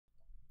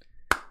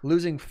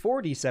losing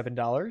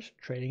 $47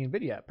 trading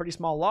NVIDIA. Pretty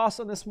small loss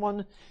on this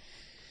one.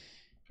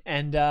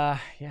 And yeah,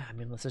 I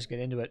mean, let's just get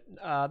into it.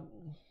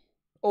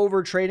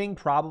 Over trading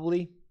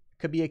probably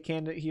could be a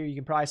candidate here. You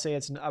can probably say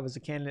I was a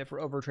candidate for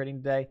over trading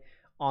today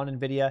on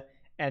NVIDIA,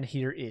 and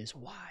here is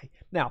why.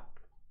 Now,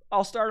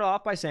 I'll start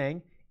off by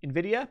saying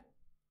NVIDIA,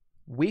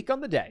 weak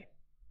on the day.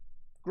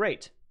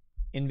 Great.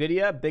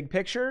 NVIDIA, big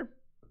picture.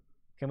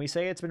 Can we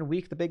say it's been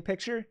weak, the big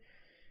picture?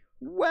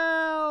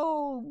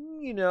 Well,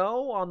 you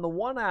know, on the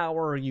 1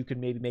 hour, you could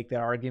maybe make that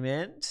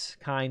argument,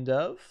 kind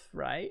of,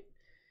 right?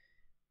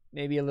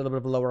 Maybe a little bit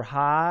of a lower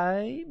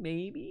high,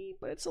 maybe,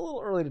 but it's a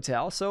little early to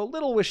tell. So a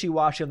little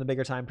wishy-washy on the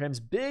bigger time frames.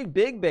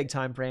 Big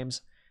time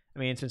frames. I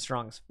mean, it's been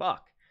strong as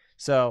fuck.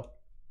 So,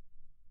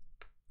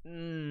 you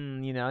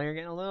know, you're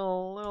getting a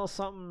little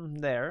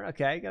something there.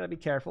 Okay, got to be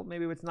careful.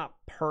 Maybe it's not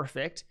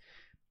perfect.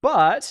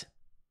 But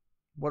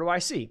what do I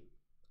see?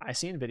 I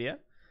see NVIDIA.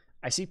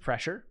 I see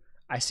pressure.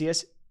 I see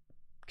us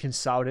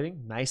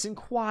consolidating nice and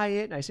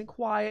quiet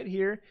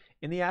here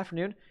in the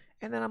afternoon.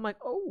 And then I'm like,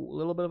 oh, a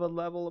little bit of a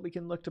level that we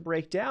can look to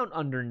break down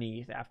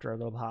underneath after a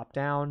little hop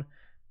down.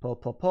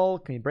 Pull.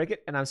 Can you break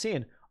it? And I'm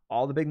seeing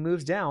all the big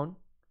moves down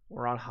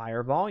were on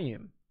higher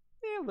volume.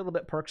 A little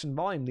bit perks in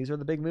volume. These are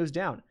the big moves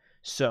down.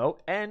 So,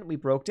 and we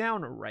broke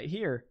down right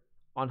here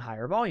on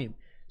higher volume.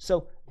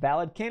 So,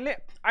 valid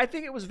candidate. I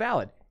think it was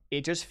valid.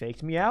 It just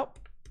faked me out.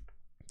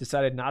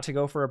 Decided not to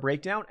go for a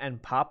breakdown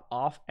and pop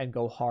off and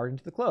go hard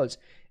into the close.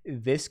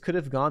 This could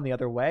have gone the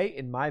other way.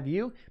 In my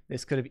view,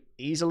 this could have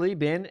easily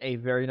been a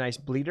very nice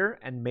bleeder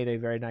and made a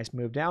very nice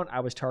move down.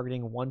 I was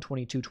targeting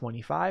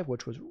 122.25,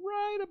 which was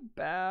right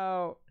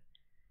about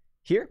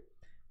here,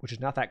 which is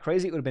not that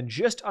crazy. It would have been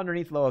just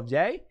underneath low of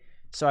day.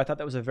 So I thought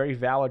that was a very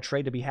valid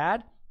trade to be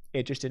had.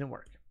 It just didn't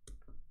work.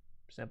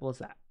 Simple as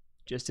that.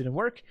 Just didn't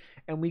work.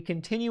 And we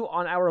continue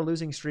on our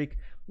losing streak.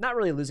 Not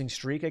really a losing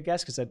streak, I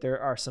guess, because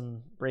there are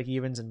some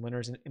break-evens and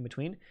winners in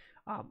between.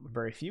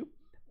 Very few.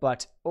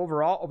 But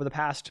overall, over the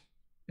past,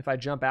 if I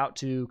jump out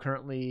to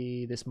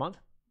currently this month,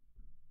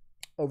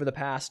 over the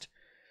past,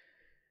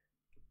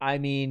 I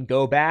mean,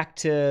 go back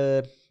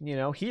to, you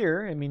know,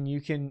 here. I mean,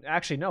 you can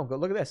actually, no, go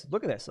look at this.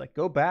 Look at this. Like,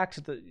 go back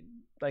to the,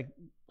 like,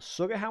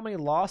 look at how many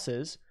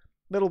losses,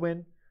 little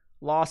win,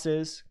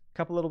 losses,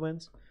 couple little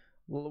wins,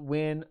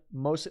 win,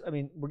 most, I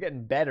mean, we're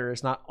getting better.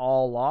 It's not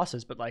all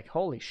losses, but like,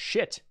 holy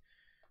shit.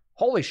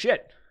 Holy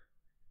shit.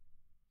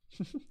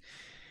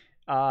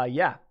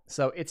 Yeah.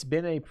 So it's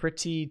been a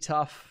pretty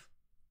tough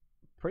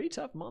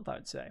month,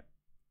 I'd say.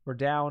 We're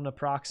down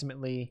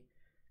approximately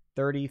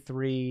down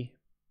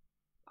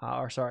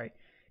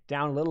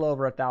a little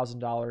over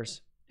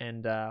 $1,000,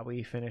 and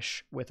we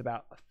finish with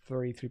about a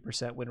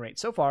 33% win rate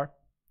so far.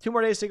 2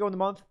 more days to go in the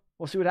month.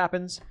 We'll see what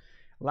happens.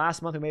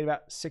 Last month we made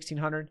about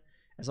 $1,600.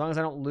 As long as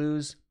I don't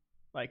lose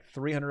like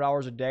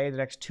 $300 a day the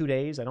next 2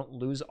 days, I don't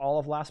lose all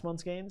of last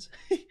month's gains.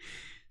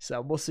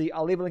 So we'll see.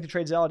 I'll leave a link to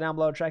TradeZella down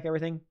below to track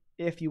everything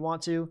if you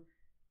want to.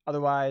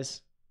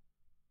 Otherwise,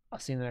 I'll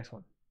see you in the next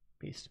one.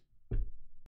 Peace.